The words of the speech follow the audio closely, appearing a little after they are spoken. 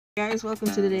Guys, welcome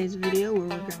to today's video where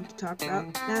we're going to talk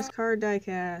about Nascar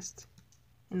diecast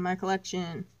in my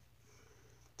collection.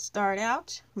 To start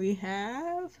out, we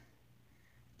have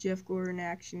Jeff Gordon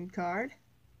action card,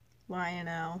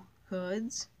 Lionel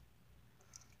hoods,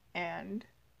 and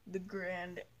the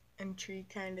grand entry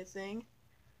kind of thing.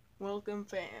 Welcome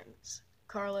fans.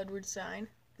 Carl Edwards sign,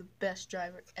 the best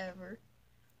driver ever.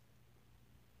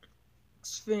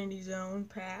 Xfinity Zone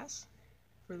pass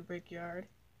for the Brickyard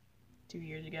 2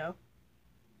 years ago.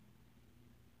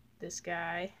 This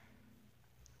guy,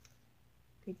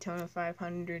 Daytona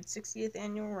 500 60th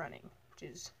annual running, which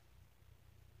is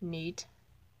neat.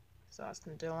 It's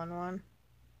Austin Dillon one.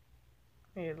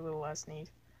 Maybe a little less neat.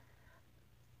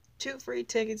 2 free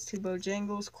tickets to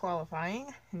Bojangles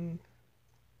qualifying, and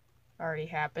already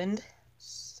happened,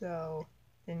 so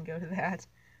didn't go to that.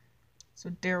 So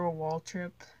Darrell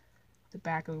Waltrip, the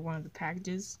back of one of the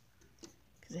packages,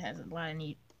 because it has a lot of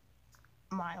neat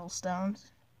milestones.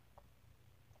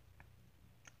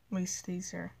 At least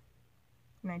these are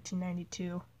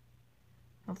 1992. I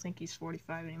don't think he's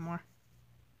 45 anymore.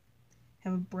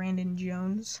 Have a Brandon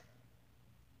Jones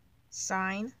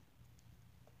sign.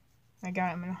 I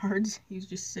got him in Hards. He was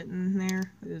just sitting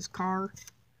there with his car.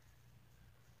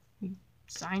 He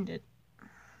signed it.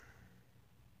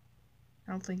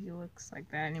 I don't think he looks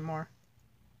like that anymore.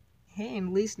 Hey, and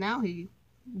at least now he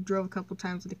drove a couple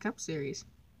times in the Cup Series.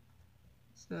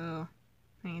 So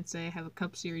I can say I have a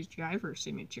Cup Series driver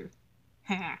signature.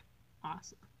 Ha!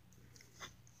 Awesome.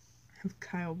 I have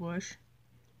Kyle Busch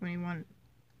when he won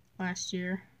last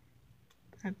year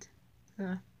at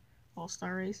the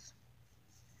All-Star race.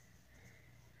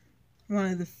 One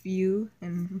of the few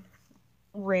and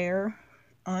rare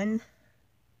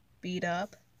unbeat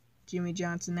up Jimmy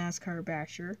Johnson NASCAR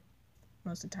basher.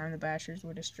 Most of the time the bashers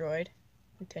were destroyed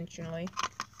intentionally,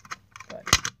 but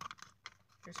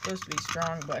they're supposed to be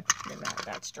strong, but they're not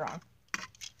that strong.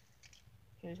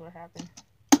 Here's what happened.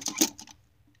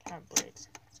 Kind of breaks.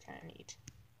 It's kind of neat.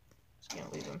 Just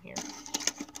gonna leave them here.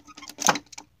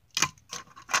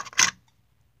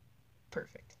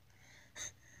 Perfect.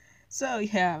 So you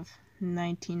have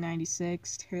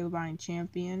 1996 Terry Labonte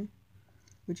champion,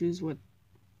 which is what.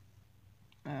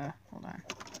 Hold on.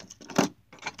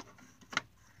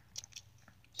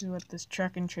 This is what this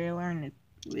truck and trailer and a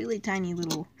really tiny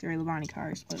little Terry Labonte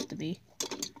car is supposed to be.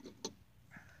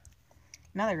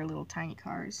 Another little tiny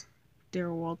cars,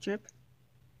 Darrell Waltrip,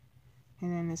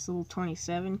 and then this little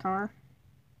 27 car,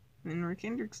 and then Rick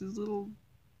Hendrick's little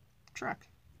truck.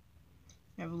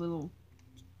 You have a little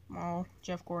small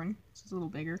Jeff Gordon, it's a little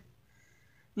bigger.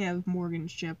 You have Morgan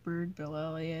Shepherd, Bill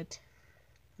Elliott,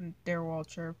 and Darrell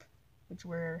Waltrip, which is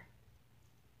where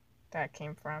that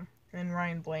came from. And then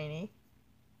Ryan Blaney,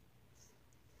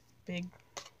 big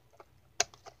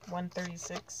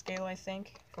 136 scale, I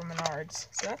think, from Menards.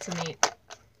 So that's a neat.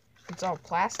 It's all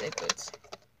plastic, but it's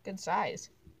good size.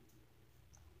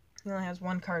 He only has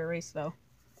one car to race, though.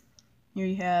 Here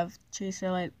you have Chase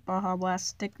Elliott Baja Blast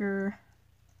sticker,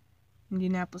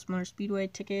 Indianapolis Motor Speedway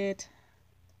ticket,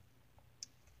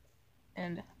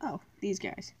 and oh, these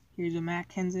guys. Here's a Matt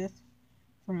Kenseth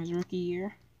from his rookie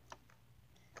year.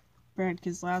 Brad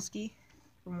Keselowski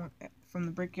from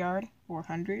the Brickyard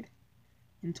 400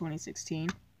 in 2016.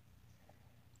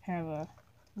 Have a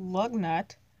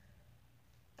lugnut,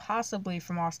 possibly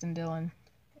from Austin Dillon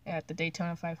at the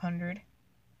Daytona 500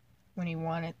 when he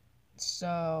won it.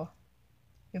 So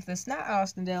if it's not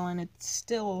Austin Dillon, it's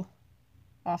still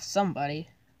off somebody,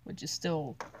 which is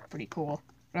still pretty cool.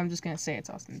 But I'm just gonna say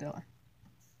it's Austin Dillon,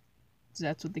 so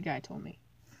that's what the guy told me,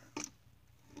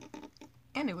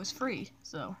 and it was free.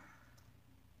 So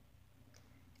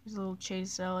there's a little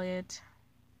Chase Elliott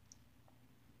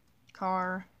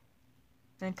car,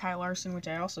 then Kyle Larson, which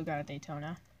I also got at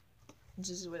Daytona. This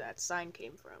is where that sign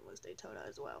came from, was Daytona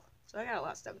as well. So I got a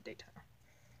lot of stuff at Daytona.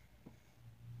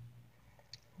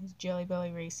 This Jelly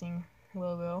Belly Racing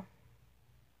logo.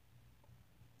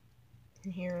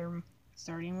 And here I'm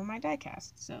starting with my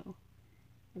diecast. So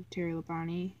Terry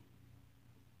Labonte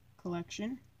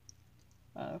collection.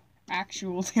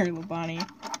 Actual Terry Labonte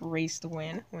race to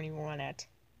win when he won at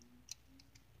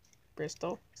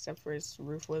Bristol, except for his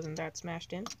roof wasn't that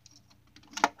smashed in.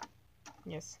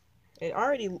 Yes. It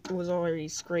was already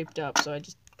scraped up, so I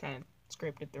just kind of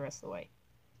scraped it the rest of the way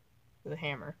with a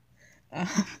hammer.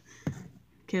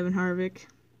 Kevin Harvick,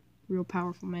 Real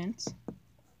Powerful Mints.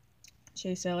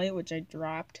 Chase Elliott, which I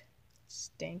dropped.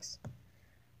 Stinks.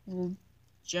 Little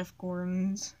Jeff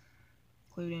Gordon's,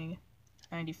 including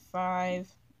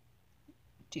 95,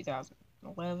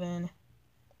 2011,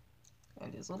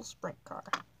 and his little sprint car.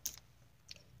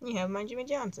 You have my Jimmy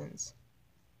Johnson's,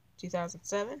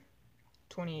 2007,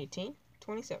 2018,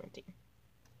 2017.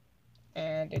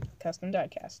 And it's custom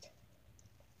diecast.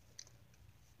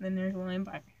 Then there's William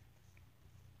Byron.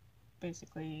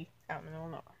 Basically out in the middle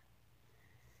of nowhere.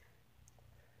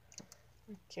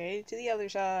 Okay, to the other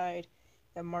side,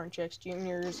 we have Martin Truex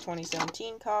Jr.'s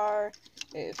 2017 car.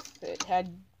 If it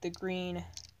had the green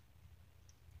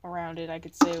around it, I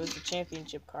could say it was the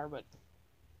championship car, but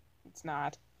it's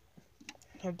not.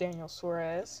 We have Daniel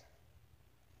Suarez,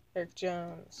 Eric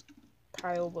Jones,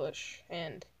 Kyle Busch,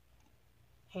 and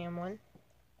Hamlin.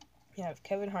 We have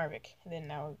Kevin Harvick, and then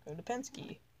now we go to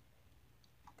Penske,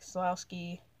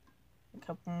 Keselowski, a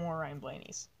couple more Ryan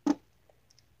Blaney's.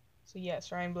 So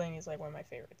yes, Ryan Blaney is like one of my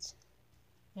favorites.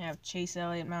 We have Chase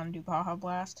Elliott Mountain Dew Baja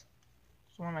Blast.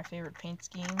 It's one of my favorite paint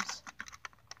schemes.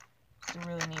 It's a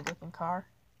really neat looking car.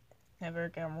 We have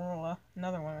Eric Almirola,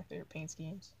 another one of my favorite paint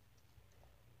schemes.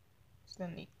 It's a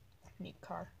neat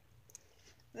car.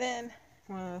 Then,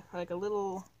 like a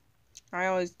little, I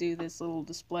always do this little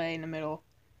display in the middle.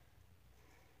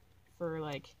 For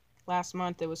like last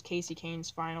month, it was Casey Kane's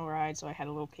final ride, so I had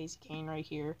a little Casey Kane right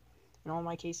here, and all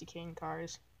my Casey Kane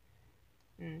cars.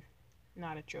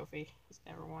 Not a trophy. He's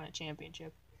never won a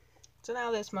championship. So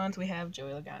now this month we have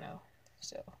Joey Logano.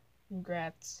 So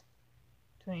congrats,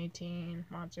 2018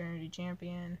 Monster Energy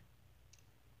champion.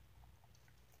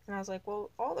 And I was like, well,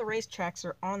 all the racetracks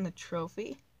are on the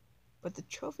trophy, but the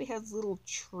trophy has little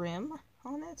trim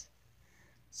on it.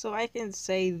 So I can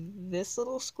say this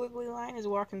little squiggly line is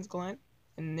Watkins Glen,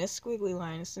 and this squiggly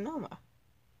line is Sonoma.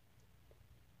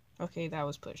 Okay, that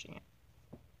was pushing it.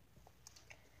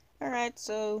 Alright,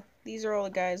 so these are all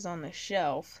the guys on the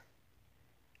shelf.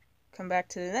 Come back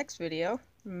to the next video,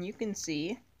 and you can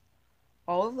see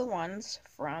all of the ones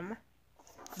from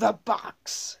the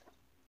box.